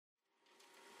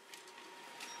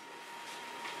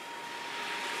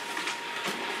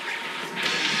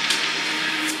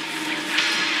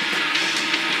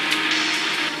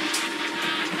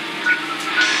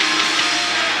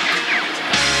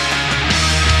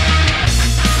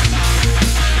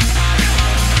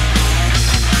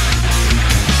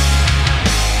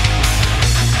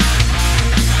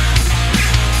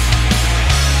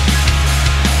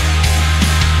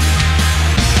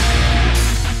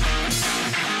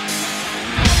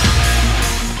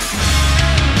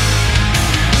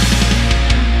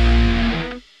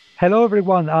Hello,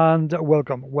 everyone, and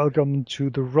welcome. Welcome to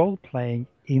the role playing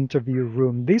interview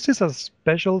room. This is a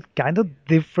special, kind of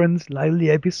different,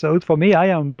 slightly episode for me. I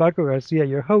am Paco Garcia,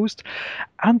 your host,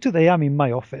 and today I'm in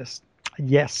my office.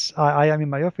 Yes, I am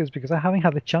in my office because I haven't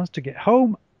had the chance to get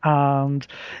home, and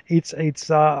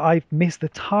I've missed the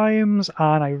times,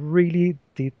 and I really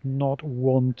did not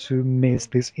want to miss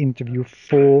this interview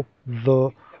for the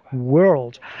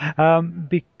world,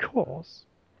 because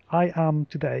I am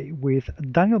today with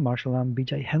Daniel Marshall and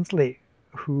BJ Hensley,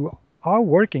 who are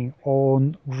working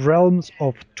on Realms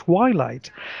of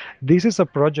Twilight. This is a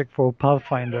project for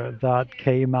Pathfinder that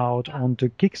came out onto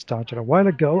Kickstarter a while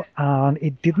ago, and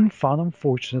it didn't fund,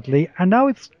 unfortunately, and now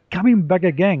it's coming back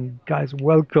again. Guys,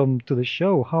 welcome to the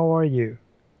show. How are you?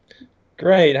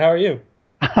 Great. How are you?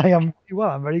 I am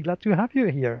well. I'm very glad to have you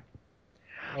here.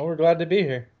 Well, we're glad to be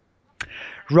here.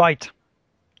 Right.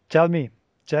 Tell me.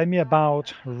 Tell me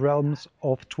about Realms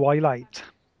of Twilight.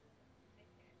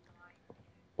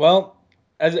 Well,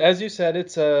 as you said,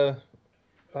 it's a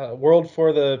world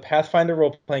for the Pathfinder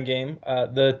role-playing game.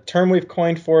 The term we've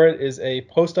coined for it is a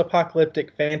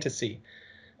post-apocalyptic fantasy.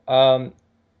 Um,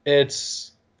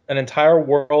 it's an entire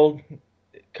world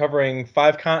covering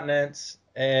 5 continents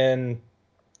and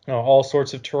all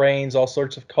sorts of terrains, all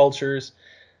sorts of cultures.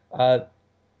 Uh,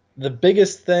 the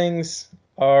biggest things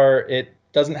are it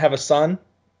doesn't have a sun,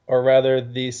 or rather,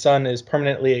 the sun is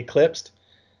permanently eclipsed.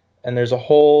 And there's a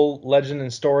whole legend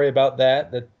and story about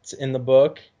that's in the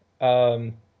book.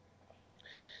 Um,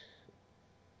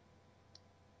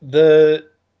 the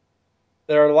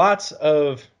there are lots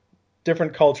of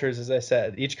different cultures, as I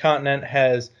said. Each continent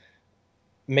has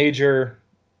major,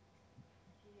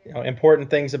 important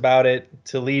things about it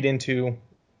to lead into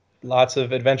lots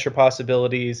of adventure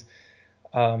possibilities.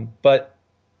 But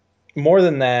more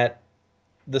than that,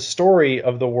 the story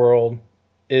of the world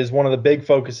is one of the big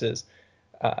focuses.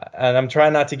 And I'm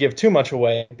trying not to give too much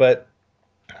away, but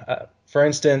for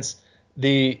instance,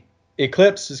 the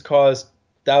eclipse is caused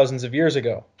thousands of years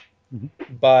ago Mhm.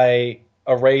 by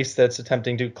a race that's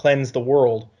attempting to cleanse the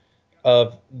world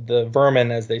of the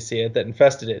vermin, as they see it, that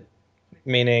infested it,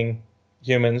 meaning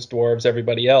humans, dwarves,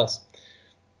 everybody else.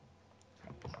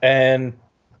 And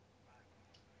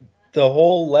the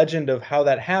whole legend of how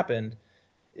that happened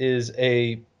is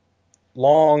a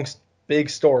long, big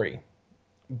story.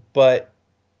 But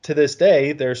to this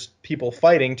day, there's people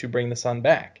fighting to bring the sun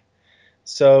back.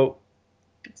 So,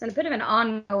 It's a bit of an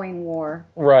ongoing war.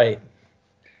 right.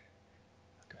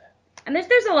 And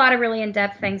there's a lot of really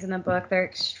in-depth things in the book. They're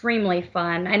extremely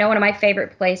fun. I know one of my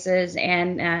favorite places,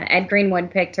 and Ed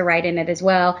Greenwood picked to write in it as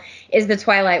well, is the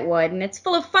Twilight Wood. And it's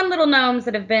full of fun little gnomes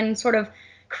that have been sort of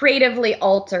creatively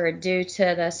altered due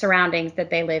to the surroundings that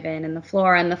they live in, and the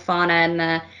flora and the fauna,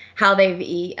 and how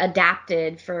they've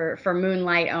adapted for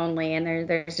moonlight only. And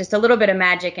there's just a little bit of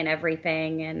magic in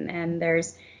everything. And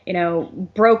there's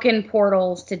broken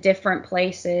portals to different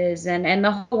places, and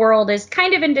the whole world is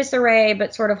kind of in disarray,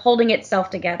 but sort of holding itself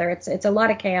together. It's a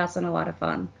lot of chaos and a lot of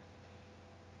fun.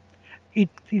 It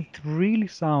really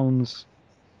sounds,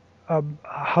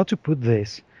 how to put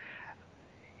this?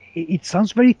 It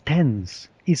sounds very tense.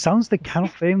 It sounds the kind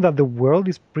of thing that the world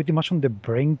is pretty much on the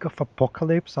brink of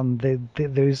apocalypse, and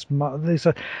there's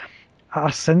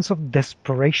a sense of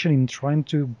desperation in trying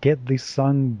to get this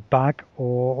sun back,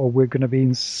 or we're going to be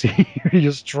in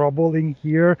serious trouble in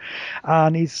here.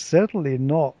 And it's certainly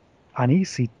not an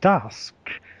easy task.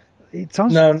 It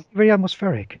sounds No, very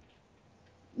atmospheric.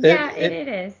 it Yeah, it, it it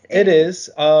is. It it is.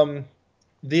 is.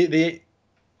 The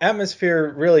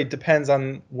atmosphere really depends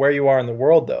on where you are in the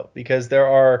world, though, because there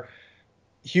are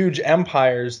huge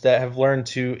empires that have learned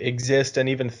to exist and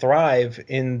even thrive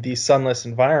in the sunless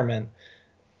environment,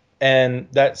 and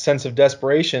that sense of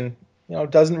desperation,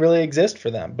 doesn't really exist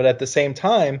for them. But at the same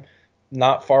time,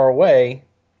 not far away,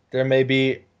 there may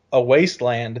be a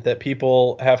wasteland that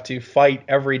people have to fight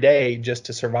every day just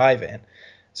to survive in.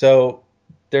 So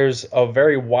there's a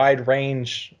very wide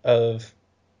range of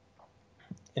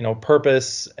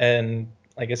purpose and,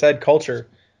 like I said, culture.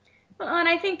 Well, and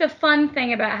I think the fun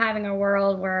thing about having a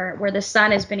world where the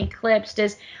sun has been eclipsed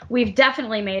is we've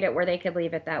definitely made it where they could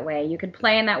leave it that way. You could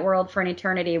play in that world for an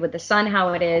eternity with the sun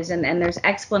how it is, and there's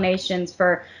explanations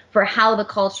for how the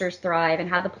cultures thrive and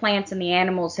how the plants and the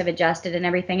animals have adjusted and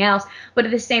everything else. But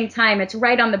at the same time, it's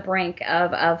right on the brink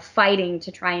of fighting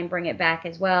to try and bring it back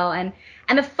as well. And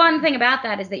the fun thing about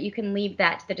that is that you can leave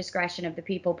that to the discretion of the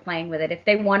people playing with it. If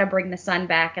they want to bring the sun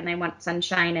back and they want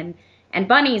sunshine and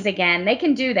bunnies again, they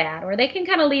can do that, or they can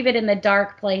kind of leave it in the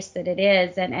dark place that it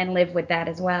is, and live with that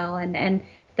as well. And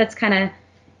that's kind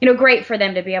of great for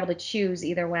them to be able to choose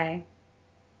either way.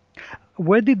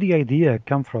 Where did the idea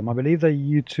come from? I believe that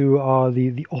you two are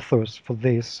the authors for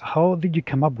this. How did you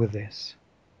come up with this?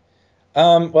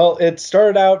 Well, it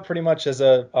started out pretty much as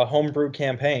a homebrew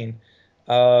campaign.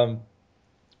 Um,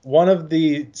 One of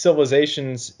the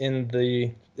civilizations in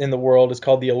the world is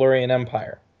called the Illyrian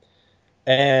Empire,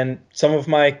 and some of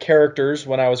my characters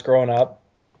when I was growing up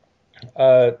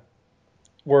uh,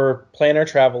 were planar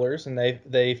travelers, and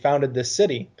they founded this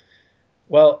city.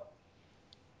 Well,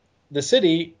 the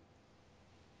city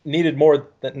needed more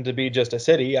than to be just a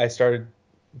city. I started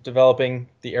developing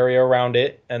the area around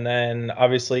it, and then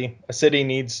obviously a city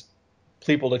needs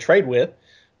people to trade with,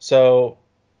 so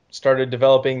started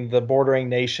developing the bordering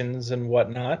nations and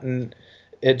whatnot, and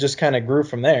it just kind of grew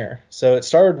from there. So it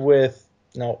started with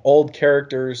old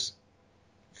characters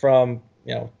from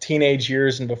teenage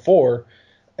years and before,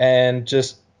 and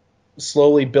just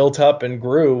slowly built up and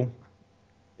grew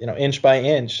inch by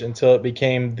inch until it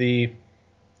became the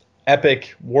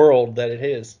epic world that it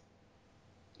is.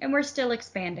 And we're still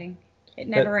expanding. It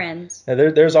But never ends.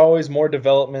 there's always more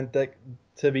development that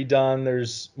to be done.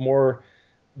 There's more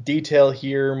detail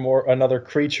here, more another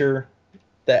creature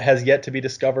that has yet to be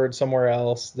discovered somewhere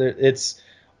else. It's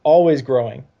always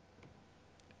growing.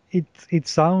 It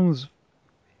sounds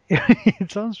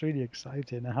it sounds really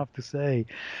exciting, I have to say.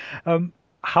 Um,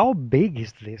 how big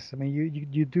is this? I mean,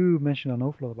 you do mention an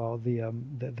awful lot about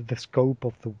the scope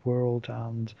of the world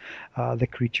and the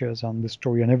creatures and the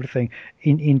story and everything.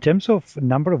 In terms of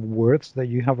number of words that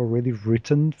you have already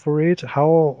written for it,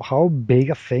 how big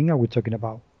a thing are we talking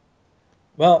about?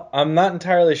 Well, I'm not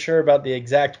entirely sure about the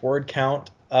exact word count,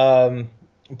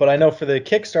 but I know for the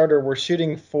Kickstarter we're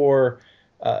shooting for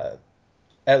uh,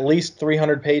 at least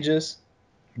 300 pages.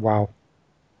 Wow.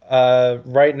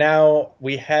 Right now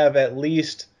we have at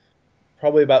least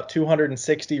probably about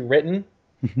 260 written,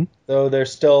 Mhm. though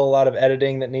there's still a lot of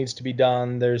editing that needs to be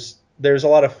done. There's a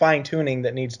lot of fine tuning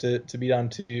that needs to be done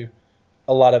to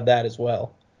a lot of that as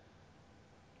well.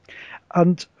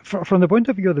 And from the point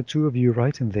of view of the two of you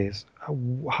writing this,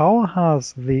 how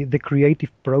has the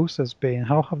creative process been?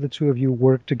 How have the two of you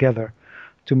worked together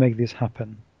to make this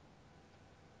happen?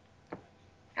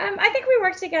 I think we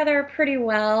work together pretty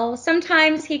well.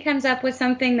 Sometimes he comes up with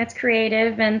something that's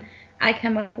creative, and I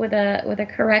come up with a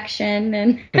correction.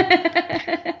 And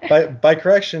By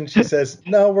correction, she says,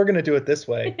 "No, we're going to do it this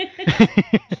way."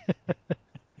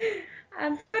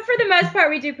 But for the most part,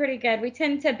 we do pretty good. We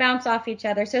tend to bounce off each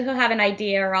other. So he'll have an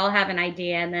idea, or I'll have an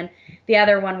idea, and then the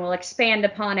other one will expand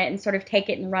upon it and sort of take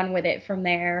it and run with it from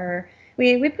there.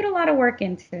 We put a lot of work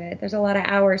into it. There's a lot of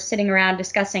hours sitting around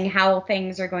discussing how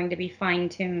things are going to be fine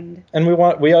tuned. And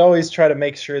we always try to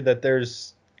make sure that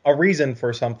there's a reason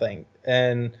for something.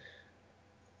 And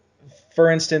for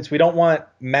instance, we don't want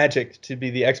magic to be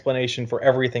the explanation for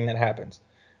everything that happens.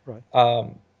 Right.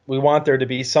 We want there to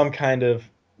be some kind of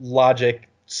logic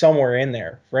somewhere in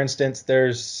there. For instance,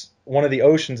 there's one of the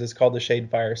oceans is called the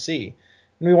Shadefire Sea,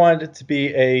 and we wanted it to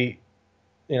be a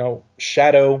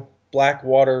shadow black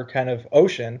water kind of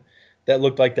ocean that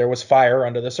looked like there was fire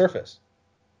under the surface.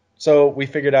 So we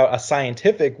figured out a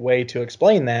scientific way to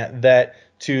explain that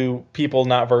to people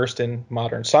not versed in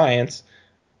modern science,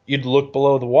 you'd look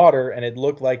below the water and it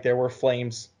looked like there were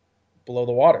flames below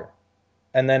the water.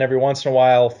 And then every once in a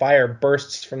while, fire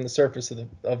bursts from the surface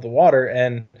of the water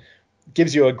and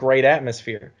gives you a great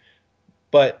atmosphere.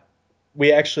 But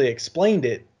we actually explained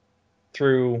it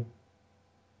through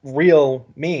real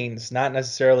means, not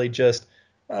necessarily just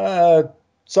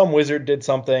some wizard did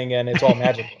something and it's all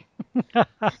magical.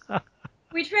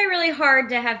 We try really hard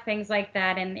to have things like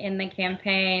that in the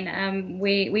campaign.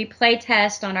 We play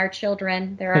test on our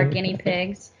children. They're our guinea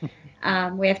pigs.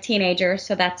 We have teenagers,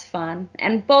 so that's fun.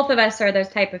 And both of us are those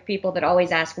type of people that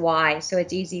always ask why, so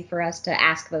it's easy for us to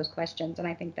ask those questions, and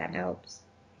I think that helps.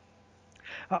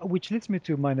 Which leads me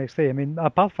to my next thing. I mean,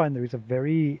 Pathfinder is a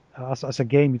very, as a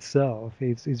game itself,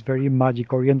 is very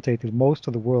magic orientated. Most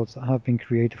of the worlds that have been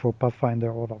created for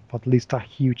Pathfinder, or at least a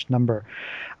huge number,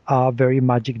 are very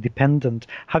magic dependent.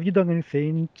 Have you done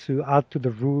anything to add to the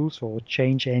rules or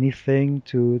change anything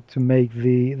to make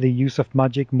the use of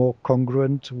magic more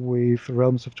congruent with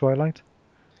Realms of Twilight?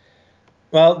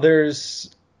 Well,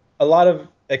 there's a lot of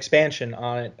expansion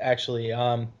on it, actually.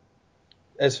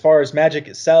 As far as magic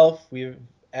itself, we've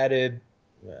added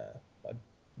a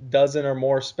dozen or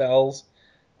more spells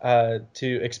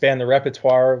to expand the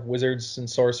repertoire of wizards and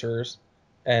sorcerers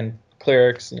and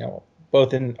clerics,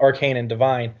 both in arcane and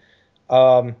divine.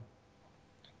 Um,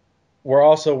 we're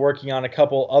also working on a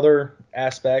couple other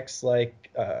aspects like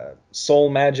soul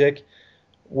magic,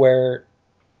 where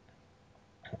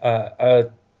a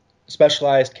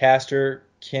specialized caster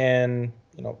can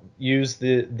use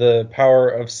the power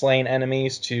of slain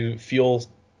enemies to fuel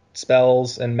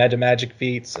spells and meta magic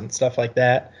feats and stuff like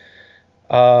that.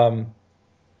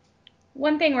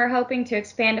 One thing we're hoping to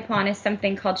expand upon is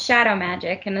something called shadow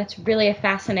magic, and that's really a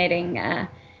fascinating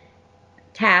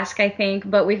task, I think,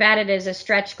 but we've added it as a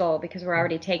stretch goal because we're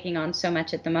already taking on so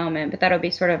much at the moment, but that'll be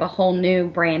sort of a whole new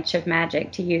branch of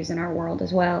magic to use in our world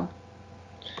as well.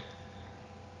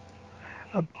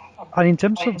 And in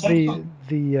terms of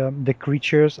the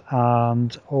creatures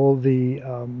and all the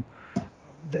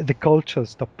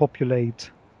cultures that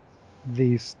populate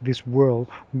this world,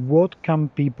 what can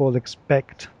people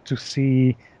expect to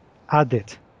see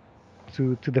added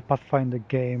to the Pathfinder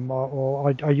game,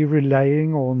 or are you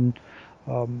relying on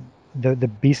the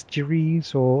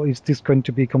bestiaries, or is this going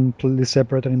to be completely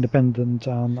separate and independent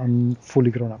and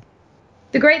fully grown up?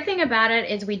 The great thing about it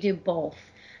is we do both.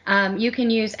 You can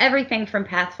use everything from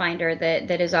Pathfinder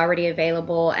that is already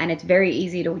available, and it's very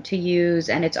easy to use,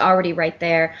 and it's already right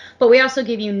there. But we also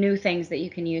give you new things that you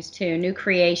can use too, new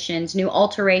creations, new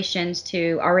alterations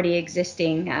to already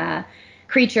existing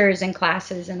creatures and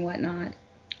classes and whatnot.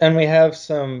 And we have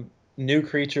some new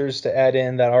creatures to add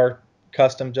in that are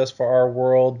custom just for our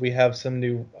world. We have some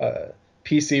new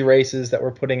PC races that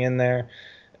we're putting in there.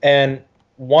 And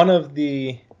one of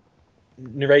the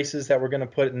races that we're going to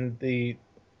put in the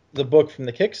book from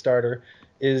the Kickstarter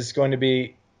is going to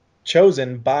be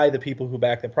chosen by the people who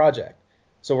back the project.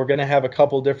 So we're going to have a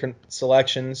couple different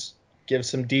selections, give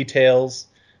some details,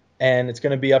 and it's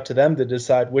going to be up to them to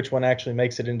decide which one actually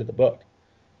makes it into the book.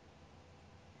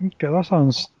 Okay, that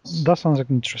sounds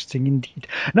interesting indeed.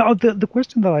 Now, the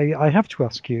question that I have to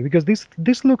ask you, because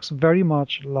this looks very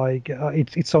much like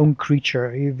its own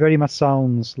creature. It very much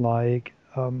sounds like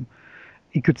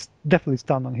it could definitely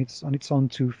stand on its own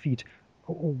 2 feet.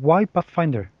 Why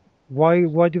Pathfinder?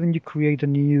 Why didn't you create a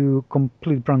new,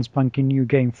 complete brand spanking new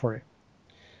game for it?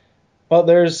 Well,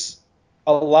 there's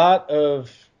a lot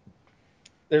of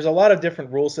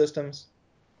different rule systems,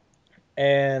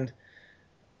 and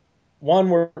one,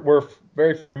 we're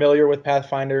very familiar with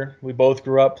Pathfinder. We both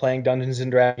grew up playing Dungeons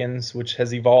and Dragons, which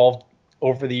has evolved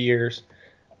over the years.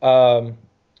 And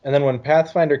then when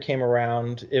Pathfinder came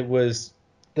around, it was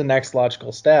the next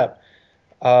logical step.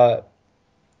 But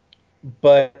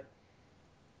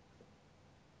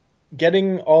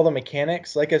getting all the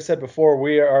mechanics, like I said before,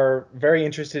 we are very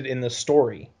interested in the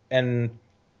story and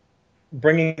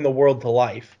bringing the world to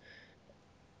life.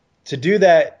 To do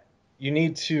that, you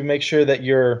need to make sure that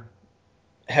you're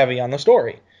heavy on the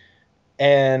story.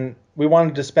 And we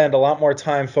wanted to spend a lot more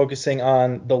time focusing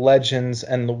on the legends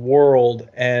and the world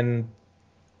and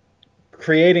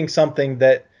creating something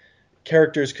that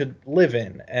characters could live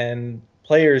in and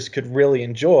players could really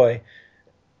enjoy.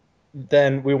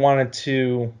 Then we wanted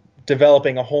to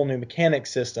developing a whole new mechanic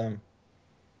system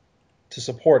to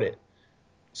support it.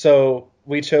 So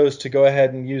we chose to go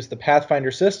ahead and use the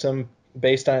Pathfinder system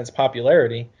based on its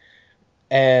popularity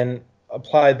and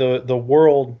apply the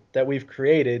world that we've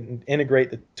created and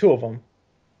integrate the 2 of them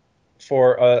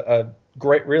for a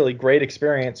really great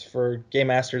experience for game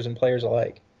masters and players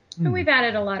alike. And we've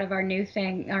added a lot of our own new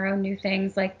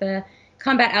things, like the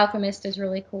Combat Alchemist is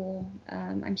really cool.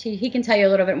 I'm sure he can tell you a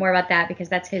little bit more about that because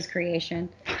that's his creation.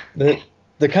 The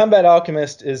Combat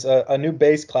Alchemist is a new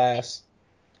base class.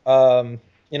 Paizo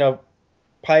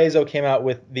came out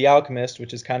with the Alchemist,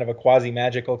 which is kind of a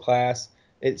quasi-magical class.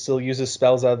 It still uses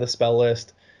spells out of the spell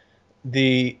list.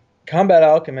 The Combat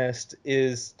Alchemist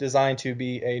is designed to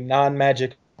be a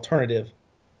non-magic alternative.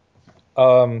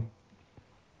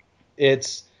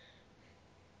 It's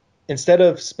instead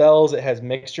of spells, it has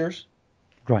mixtures.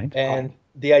 Right. And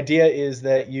the idea is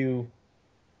that you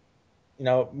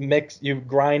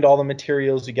grind all the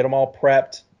materials, you get them all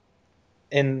prepped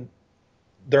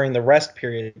during the rest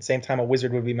period. At the same time, a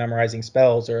wizard would be memorizing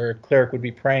spells or a cleric would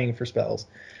be praying for spells.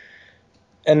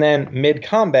 And then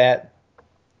mid-combat,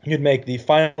 you'd make the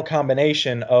final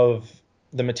combination of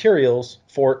the materials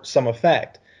for some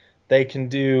effect. They can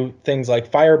do things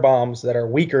like fire bombs that are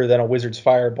weaker than a wizard's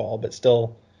fireball, but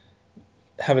still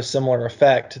have a similar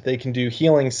effect. They can do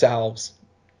healing salves,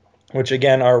 which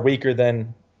again are weaker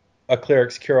than a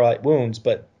cleric's cure light wounds,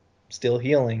 but still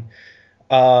healing.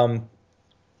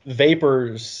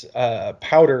 Vapors,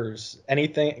 powders,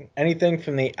 anything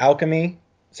from the alchemy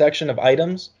section of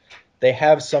items, they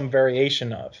have some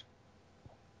variation of,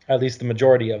 at least the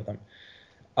majority of them.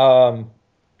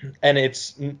 And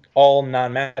it's all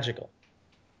non-magical.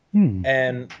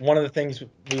 And one of the things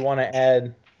we want to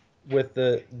add with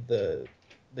the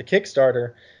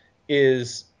Kickstarter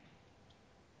is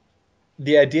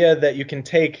the idea that you can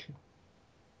take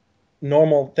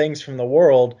normal things from the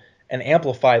world and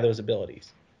amplify those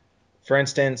abilities. For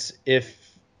instance, if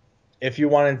you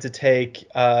wanted to take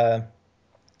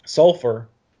sulfur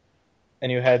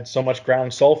and you had so much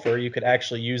ground sulfur, you could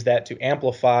actually use that to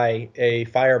amplify a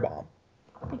firebomb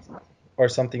or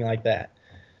something like that.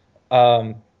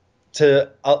 To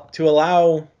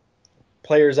allow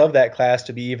players of that class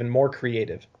to be even more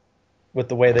creative with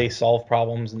the way they solve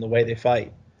problems and the way they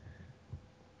fight.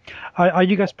 Are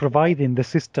you guys providing the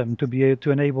system to be able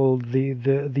to enable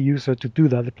the user to do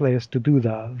that, the players to do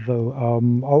that, though,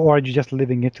 or are you just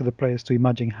leaving it to the players to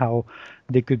imagine how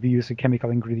they could be using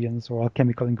chemical ingredients or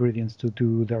alchemical ingredients to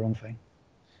do their own thing?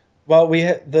 Well,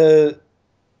 the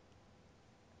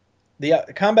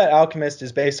Combat Alchemist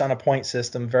is based on a point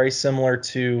system very similar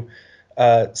to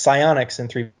psionics in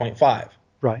 3.5.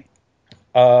 Right.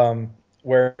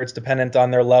 Where it's dependent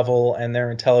on their level and their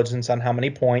intelligence on how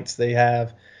many points they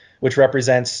have, which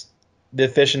represents the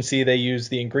efficiency they use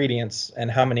the ingredients and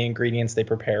how many ingredients they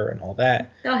prepare and all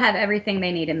that. They'll have everything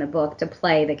they need in the book to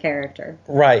play the character.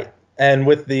 Right. And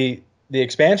with the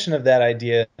expansion of that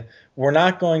idea, we're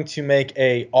not going to make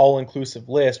a all-inclusive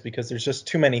list because there's just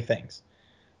too many things.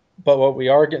 But what we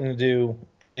are going to do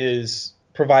is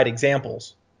provide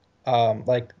examples,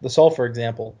 like the sulfur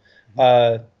example.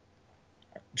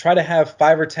 Try to have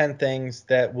 5 or 10 things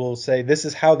that will say this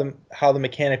is how the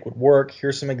mechanic would work.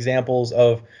 Here's some examples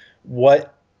of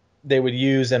what they would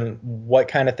use and what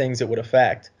kind of things it would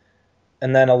affect,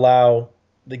 and then allow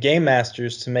the game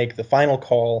masters to make the final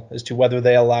call as to whether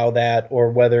they allow that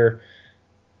or whether,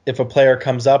 if a player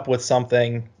comes up with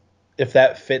something, if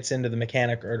that fits into the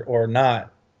mechanic or not.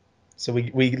 So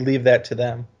we leave that to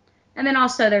them. And then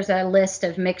also there's a list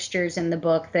of mixtures in the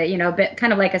book that,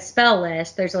 kind of like a spell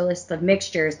list. There's a list of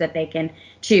mixtures that they can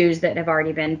choose that have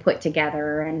already been put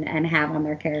together and have on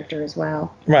their character as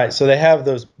well. Right. So they have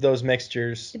those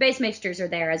mixtures. The base mixtures are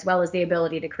there, as well as the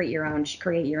ability to create your own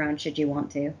should you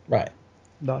want to. Right.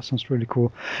 That sounds really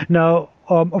cool. Now,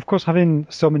 of course, having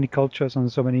so many cultures and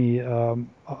so many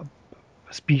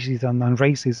species and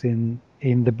races in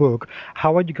the book,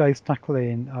 how are you guys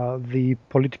tackling the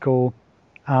political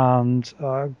and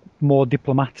more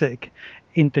diplomatic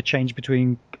interchange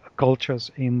between cultures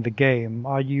in the game?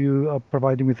 Are you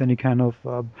providing with any kind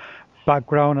of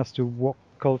background as to what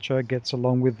culture gets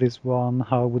along with this one?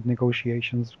 How would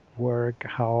negotiations work?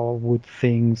 How would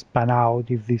things pan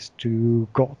out if these two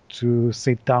got to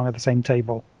sit down at the same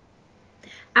table?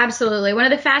 Absolutely. One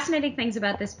of the fascinating things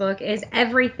about this book is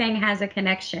everything has a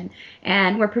connection,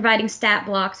 and we're providing stat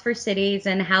blocks for cities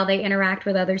and how they interact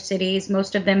with other cities.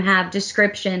 Most of them have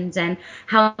descriptions and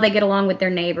how they get along with their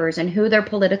neighbors and who their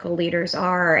political leaders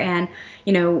are and,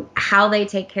 how they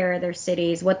take care of their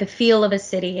cities, what the feel of a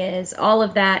city is. All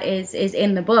of that is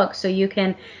in the book, so you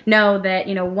can know that,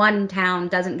 one town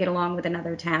doesn't get along with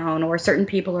another town, or certain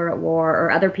people are at war, or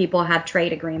other people have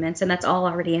trade agreements, and that's all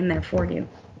already in there for you.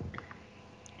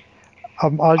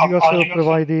 Are you also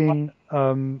providing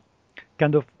kind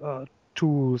of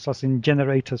tools, as in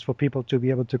generators, for people to be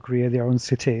able to create their own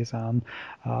cities and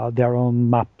their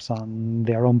own maps and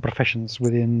their own professions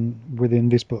within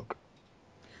this book?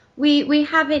 We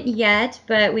haven't yet,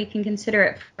 but we can consider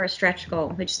it for a stretch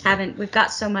goal. We just haven't. We've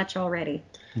got so much already.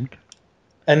 Okay.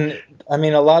 And I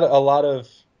mean, a lot of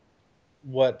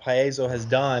what Paizo has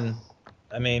done.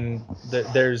 I mean,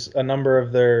 there's a number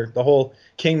of the whole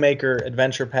Kingmaker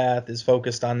adventure path is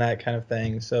focused on that kind of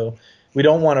thing. So we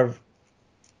don't want to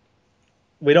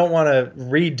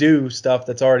redo stuff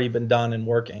that's already been done and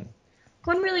working.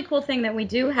 One really cool thing that we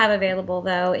do have available,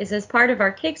 though, is as part of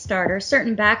our Kickstarter,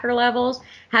 certain backer levels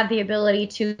have the ability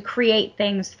to create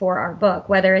things for our book,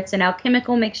 whether it's an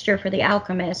alchemical mixture for the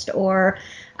alchemist or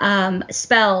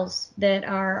spells that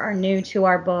are new to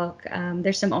our book.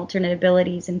 There's some alternate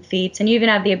abilities and feats, and you even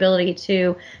have the ability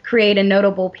to create a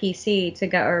notable PC to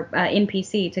go, or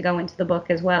NPC to go into the book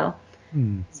as well.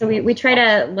 So we try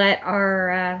to let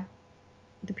our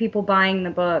the people buying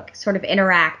the book sort of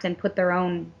interact and put their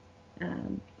own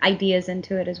ideas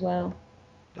into it as well.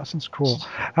 That sounds cool.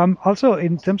 Also,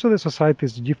 in terms of the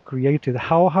societies that you've created,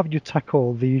 how have you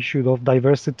tackled the issue of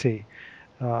diversity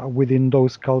within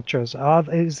those cultures?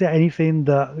 Is there anything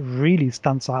that really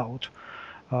stands out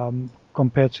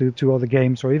compared to other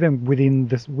games, or even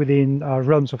within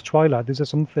realms of Twilight? Is there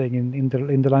something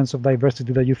in the lines of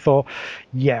diversity that you thought,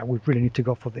 yeah, we really need to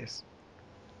go for this?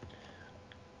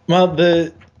 Well,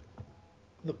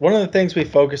 one of the things we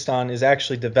focused on is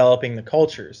actually developing the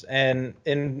cultures, and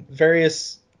in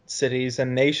various cities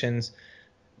and nations,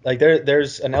 like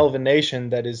there's an elven nation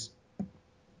that is,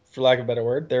 for lack of a better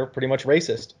word, they're pretty much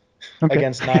racist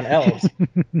against non-elves.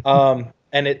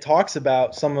 And it talks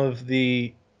about some of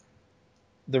the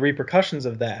the repercussions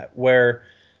of that, where,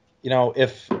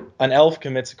 if an elf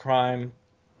commits a crime,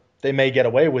 they may get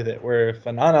away with it, where if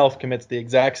a non-elf commits the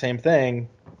exact same thing,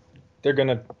 they're going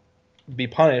to be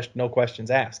punished, no questions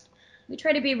asked. We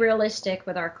try to be realistic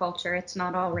with our culture. It's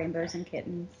not all rainbows and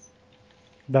kittens.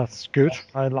 That's good.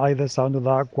 I like the sound of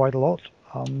that quite a lot,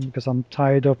 because I'm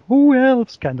tired of who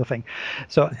else kind of thing.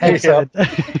 So excellent.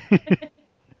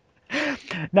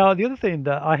 Now, the other thing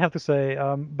that I have to say,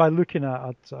 by looking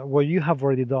at what you have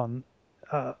already done,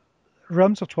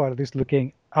 Realms of Twilight is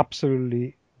looking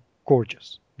absolutely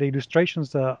gorgeous. The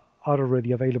illustrations that are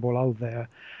already available out there,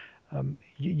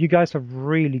 you guys have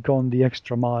really gone the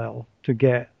extra mile to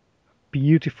get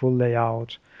beautiful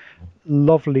layout,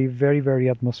 lovely, very, very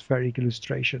atmospheric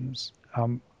illustrations.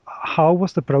 How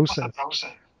was the process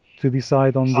to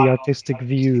decide on the artistic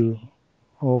view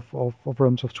of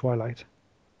Realms of Twilight?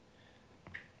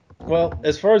 Well,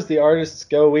 as far as the artists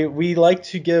go, we like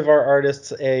to give our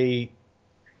artists a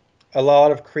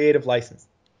lot of creative license.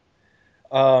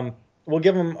 We'll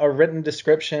give them a written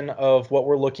description of what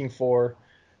we're looking for,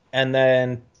 and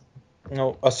then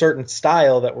a certain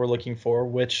style that we're looking for,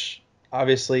 which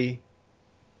obviously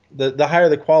the higher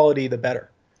the quality, the better.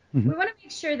 We want to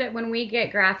make sure that when we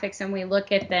get graphics and we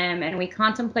look at them and we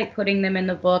contemplate putting them in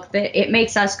the book, that it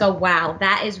makes us go, wow,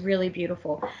 that is really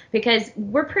beautiful. Because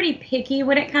we're pretty picky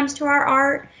when it comes to our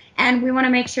art, and we want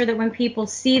to make sure that when people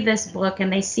see this book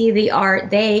and they see the art,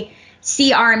 they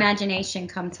see our imagination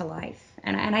come to life.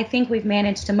 And I think we've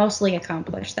managed to mostly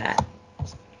accomplish that.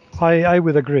 I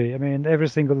would agree. I mean, every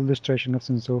single illustration I've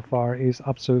seen so far is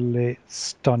absolutely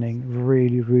stunning,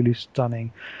 really, really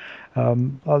stunning.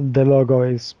 The logo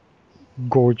is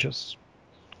gorgeous,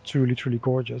 truly, truly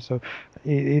gorgeous. So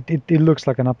it looks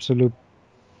like an absolute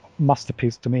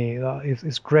masterpiece to me.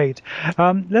 It's great.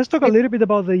 Let's talk a little bit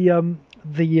about the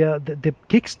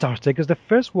Kickstarter, because the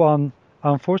first one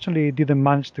unfortunately didn't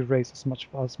manage to raise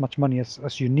as much money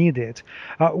as you needed.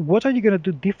 What are you going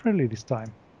to do differently this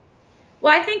time?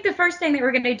 Well, I think the first thing that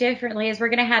we're going to do differently is we're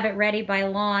going to have it ready by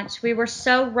launch. We were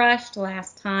so rushed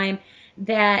last time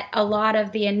that a lot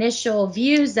of the initial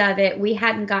views of it, we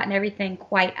hadn't gotten everything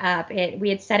quite up. We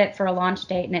had set it for a launch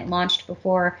date, and it launched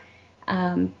before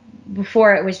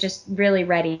it was just really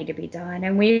ready to be done.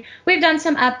 And we've done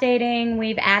some updating.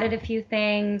 We've added a few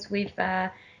things. We've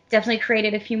definitely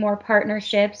created a few more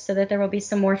partnerships so that there will be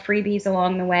some more freebies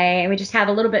along the way, and we just have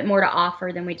a little bit more to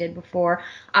offer than we did before.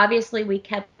 Obviously, we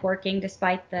kept working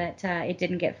despite that it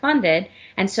didn't get funded,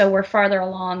 and so we're farther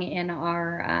along in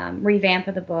our revamp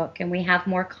of the book, and we have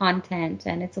more content,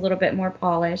 and it's a little bit more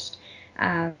polished.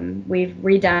 We've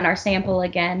redone our sample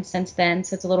again since then,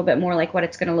 so it's a little bit more like what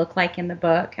it's going to look like in the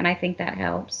book, and I think that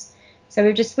helps.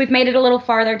 So we've made it a little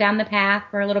farther down the path.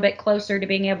 We're a little bit closer to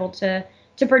being able to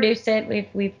produce it.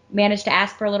 We've managed to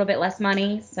ask for a little bit less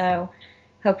money, so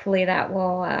hopefully that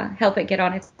will help it get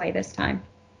on its way this time.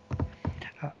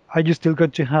 Are you still going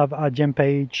to have Jen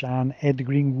Page and Ed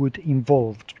Greenwood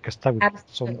involved? Because that would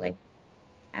Absolutely.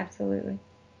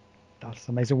 That's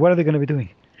amazing. What are they going to be doing?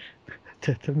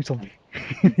 Tell me something.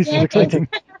 This is exciting.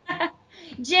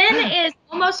 Jen is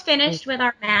almost finished with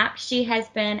our map. She has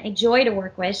been a joy to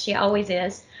work with. She always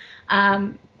is.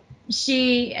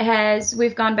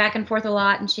 We've gone back and forth a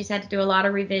lot, and she's had to do a lot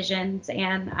of revisions,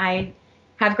 and I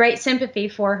have great sympathy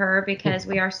for her because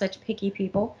we are such picky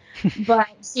people. But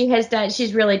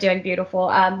she's really doing beautiful.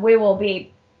 We will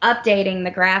be updating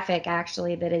the graphic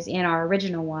actually that is in our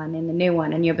original one, in the new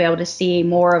one, and you'll be able to see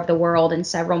more of the world and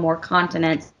several more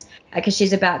continents because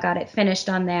she's about got it finished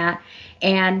on that.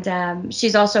 And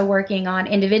she's also working on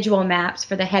individual maps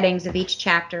for the headings of each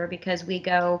chapter, because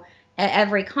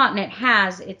every continent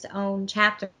has its own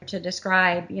chapter to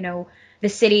describe, the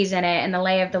cities in it and the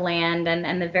lay of the land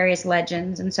and the various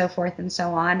legends and so forth and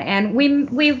so on. And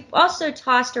we've also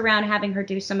tossed around having her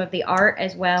do some of the art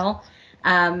as well.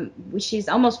 She's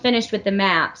almost finished with the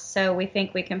maps, so we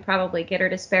think we can probably get her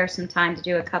to spare some time to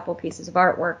do a couple pieces of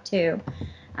artwork too.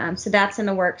 So that's in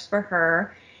the works for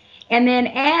her. And then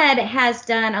Ed has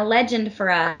done a legend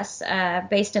for us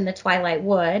based in the Twilight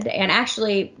Wood. And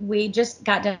actually, we just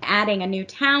got done adding a new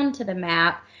town to the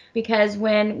map, because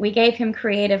when we gave him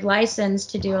creative license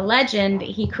to do a legend,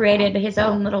 he created his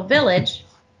own little village,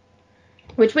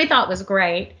 which we thought was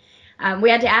great. We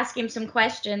had to ask him some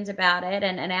questions about it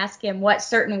and ask him what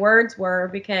certain words were,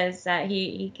 because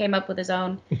he came up with his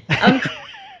own.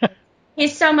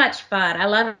 He's so much fun. I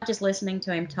love just listening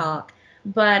to him talk.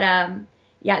 But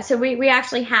yeah, so we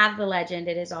actually have the legend.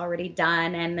 It is already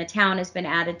done, and the town has been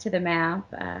added to the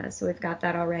map. So we've got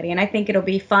that already, and I think it'll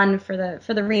be fun for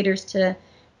the readers to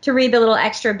read the little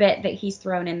extra bit that he's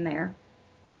thrown in there.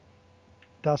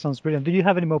 That sounds brilliant. Do you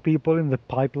have any more people in the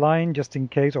pipeline, just in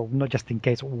case, or not just in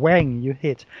case, when you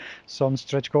hit some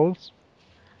stretch goals?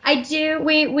 I do.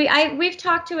 We've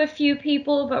talked to a few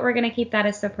people, but we're going to keep that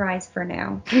a surprise for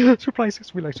now.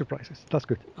 Surprises. We like surprises. That's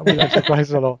good. We like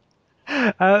surprises a lot.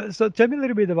 So tell me a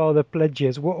little bit about the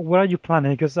pledges. What are you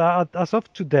planning? Because as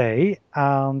of today,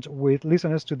 and with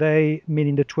listeners today,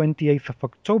 meaning the 28th of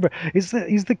October, is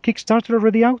the Kickstarter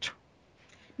already out?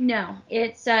 No,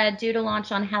 it's due to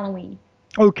launch on Halloween.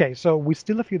 Okay, so we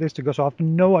still a few days to go, so I have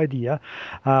no idea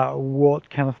what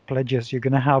kind of pledges you're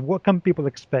going to have. What can people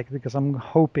expect? Because I'm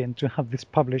hoping to have this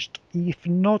published, if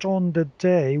not on the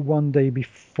day, one day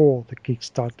before the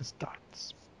Kickstarter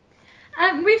starts.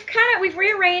 We've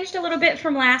rearranged a little bit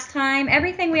from last time.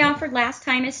 Everything we offered last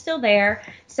time is still there.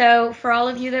 So for all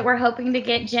of you that were hoping to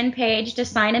get Jen Page to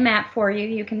sign a map for you,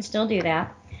 you can still do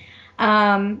that.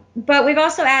 But we've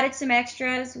also added some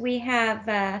extras. We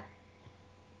have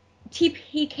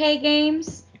TPK Games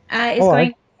is All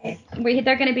going. right.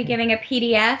 They're going to be giving a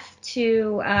PDF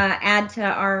to add to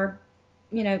our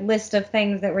list of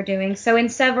things that we're doing. So in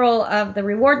several of the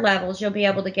reward levels, you'll be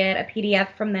able to get a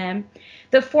PDF from them.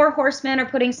 The Four Horsemen are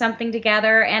putting something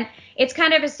together, and it's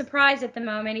kind of a surprise at the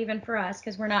moment, even for us,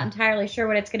 because we're not entirely sure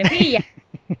what it's going to be yet.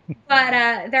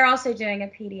 But they're also doing a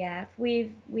PDF.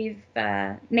 We've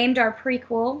named our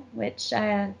prequel, which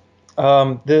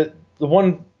The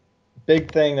one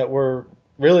big thing that we're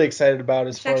really excited about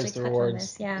as far as the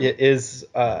rewards is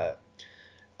a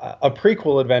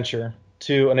prequel adventure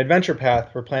to an adventure path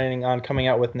we're planning on coming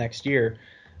out with next year.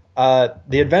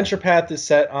 The adventure path is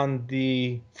set on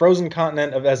the frozen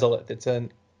continent of Ezolith. It's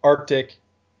an Arctic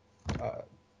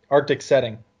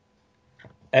setting.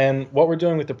 And what we're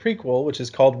doing with the prequel, which is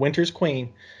called Winter's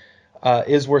Queen,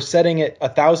 is we're setting it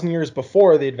 1,000 years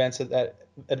before the events of that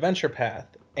adventure path.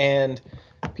 And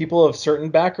people of certain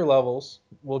backer levels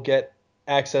will get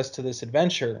access to this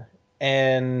adventure.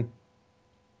 And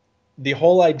the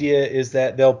whole idea is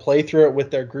that they'll play through it with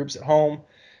their groups at home,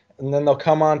 and then they'll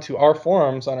come on to our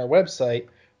forums on our website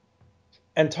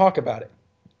and talk about it.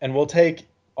 And we'll take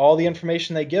all the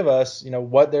information they give us,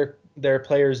 what their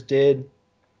players did,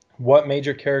 what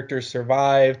major characters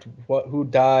survived, who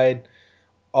died,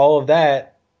 all of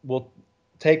that. We'll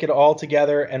take it all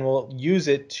together and we'll use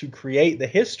it to create the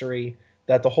history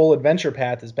that the whole adventure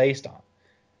path is based on.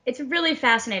 It's really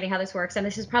fascinating how this works, and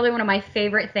this is probably one of my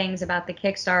favorite things about the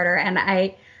Kickstarter, and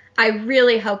I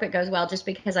really hope it goes well, just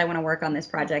because I want to work on this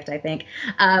project, I think.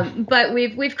 But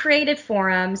we've created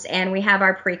forums, and we have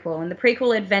our prequel, and the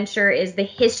prequel adventure is the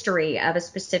history of a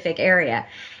specific area,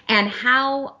 and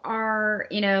how our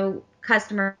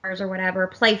customers or whatever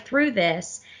play through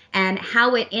this, and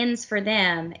how it ends for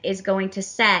them is going to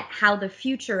set how the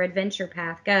future adventure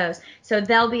path goes. So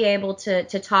they'll be able to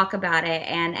talk about it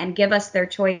and give us their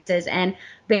choices and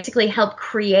basically help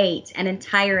create an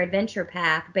entire adventure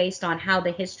path based on how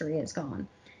the history has gone.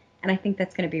 And I think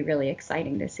that's going to be really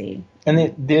exciting to see.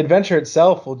 And the adventure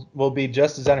itself will be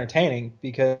just as entertaining,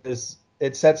 because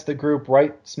it sets the group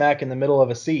right smack in the middle of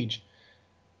a siege.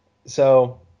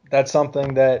 So that's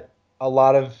something that a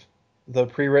lot of the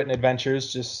pre-written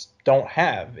adventures just don't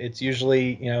have. It's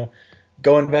usually,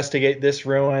 go investigate this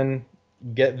ruin,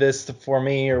 get this for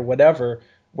me, or whatever,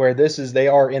 where they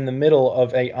are in the middle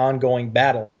of a ongoing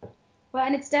battle. Well,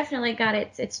 and it's definitely got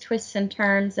its twists and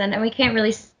turns, and we can't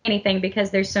really say anything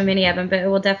because there's so many of them, but it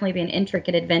will definitely be an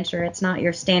intricate adventure. It's not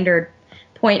your standard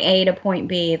point A to point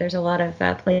B. There's a lot of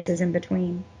places in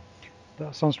between.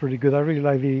 That sounds really good. I really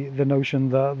like the notion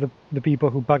that the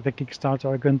people who back the Kickstarter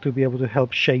are going to be able to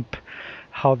help shape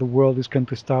how the world is going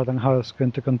to start and how it's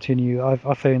going to continue. I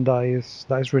think that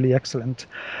is really excellent.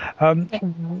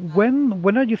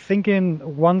 When are you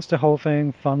thinking, once the whole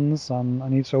thing funds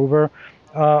and it's over,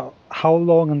 how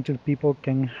long until people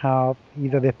can have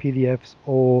either their PDFs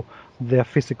or their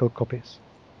physical copies?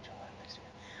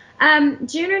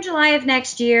 June or July of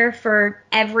next year for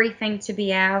everything to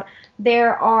be out.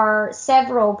 There are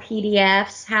several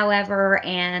PDFs, however,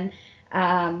 and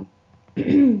of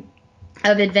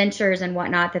adventures and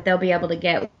whatnot that they'll be able to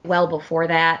get well before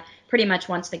that, pretty much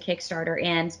once the Kickstarter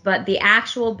ends. But the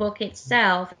actual book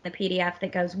itself, the PDF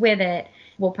that goes with it,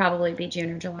 will probably be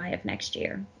June or July of next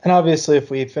year. And obviously, if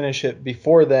we finish it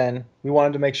before then, we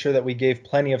wanted to make sure that we gave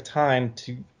plenty of time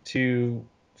to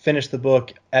finish the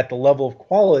book at the level of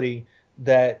quality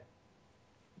that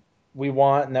we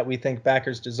want and that we think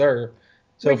backers deserve.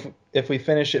 So if we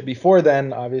finish it before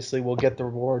then, obviously we'll get the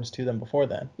rewards to them before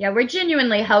then. Yeah, we're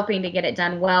genuinely hoping to get it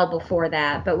done well before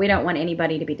that, but we don't want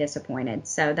anybody to be disappointed.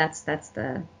 So that's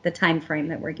the time frame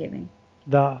that we're giving.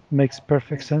 That makes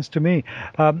perfect sense to me.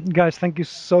 Guys, thank you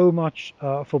so much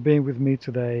for being with me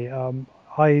today.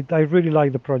 I really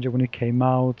like the project when it came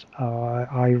out.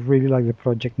 I really like the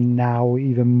project now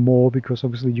even more because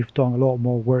obviously you've done a lot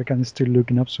more work and it's still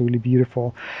looking absolutely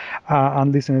beautiful.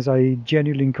 And listeners, I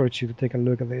genuinely encourage you to take a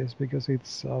look at this because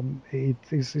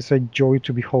it's a joy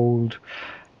to behold.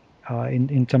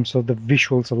 In terms of the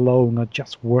visuals alone are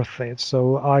just worth it.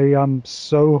 So I am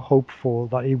so hopeful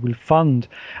that it will fund.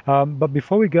 But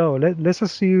before we go, let's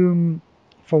assume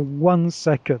for 1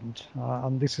 second,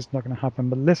 and this is not going to happen,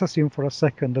 but let's assume for a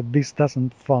second that this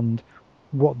doesn't fund.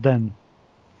 What then?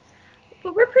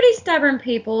 But we're pretty stubborn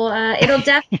people. It'll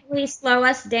definitely slow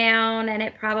us down, and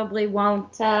it probably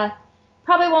won't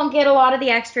get a lot of the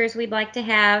extras we'd like to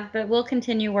have, but we'll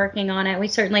continue working on it. We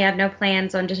certainly have no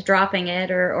plans on just dropping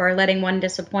it or letting one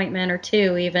disappointment or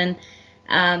two even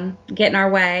get in our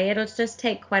way. It'll just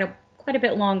take quite a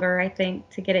bit longer, I think,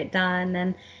 to get it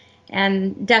done,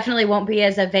 and definitely won't be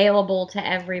as available to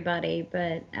everybody.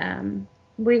 But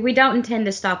we don't intend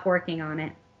to stop working on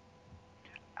it.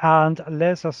 And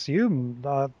let's assume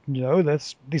that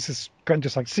this is going to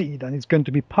succeed and it's going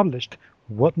to be published.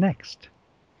 What next?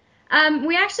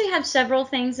 We actually have several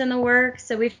things in the works.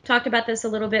 So we've talked about this a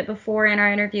little bit before in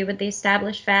our interview with the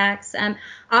Established Facts.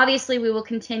 Obviously, we will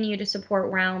continue to support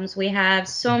Realms. We have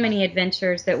so many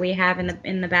adventures that we have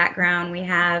in the background. We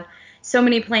have so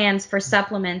many plans for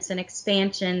supplements and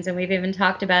expansions, and we've even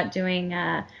talked about doing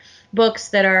books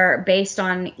that are based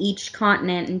on each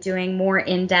continent and doing more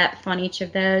in-depth on each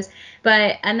of those.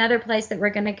 But another place that we're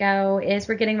going to go is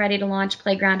we're getting ready to launch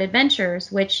Playground Adventures,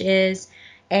 which is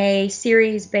a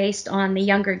series based on the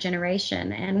younger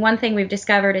generation. And one thing we've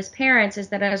discovered as parents is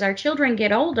that as our children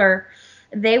get older,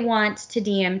 they want to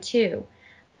DM too.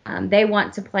 They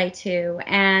want to play too.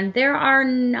 And there are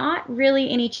not really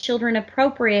any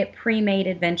children-appropriate pre-made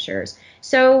adventures.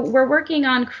 So we're working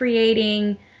on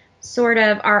creating sort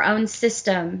of our own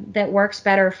system that works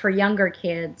better for younger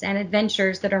kids and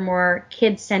adventures that are more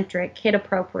kid-centric,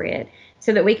 kid-appropriate,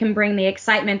 so that we can bring the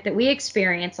excitement that we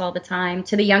experience all the time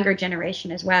to the younger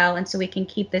generation as well, and so we can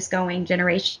keep this going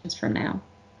generations from now.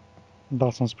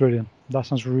 That sounds brilliant. That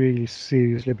sounds really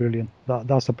seriously brilliant.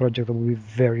 That's a project that we'll be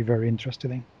very, very interested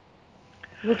in.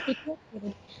 We'll keep you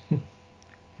updated.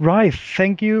 Right.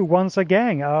 Thank you once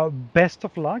again. Best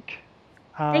of luck.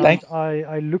 And Thanks.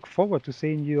 I look forward to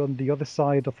seeing you on the other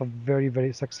side of a very,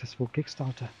 very successful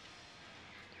Kickstarter.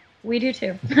 We do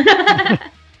too.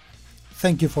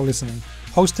 Thank you for listening.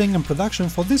 Hosting and production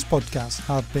for this podcast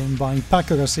have been by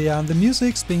Paco Garcia and the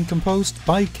music's been composed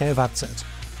by Kev Atzet.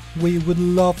 We would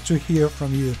love to hear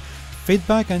from you.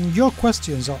 Feedback and your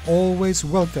questions are always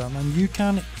welcome, and you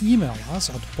can email us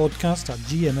at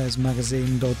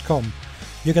podcast@gmsmagazine.com.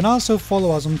 You can also follow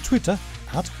us on Twitter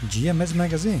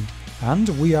 @GMSMagazine. And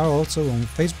we are also on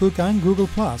Facebook and Google+.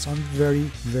 I'm very,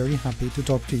 very happy to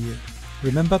talk to you.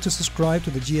 Remember to subscribe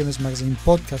to the GMS Magazine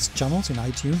podcast channels in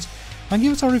iTunes and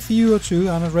give us a review or two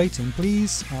and a rating,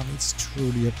 please. And it's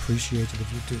truly appreciated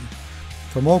if you do.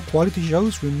 For more quality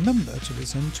shows, remember to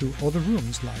listen to other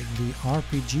rooms like the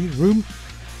RPG room,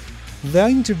 the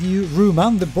interview room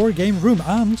and the board game room,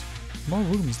 and more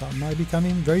rooms that might be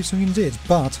coming very soon indeed.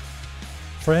 But,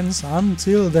 friends,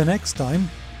 until the next time,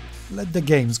 let the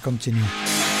games continue.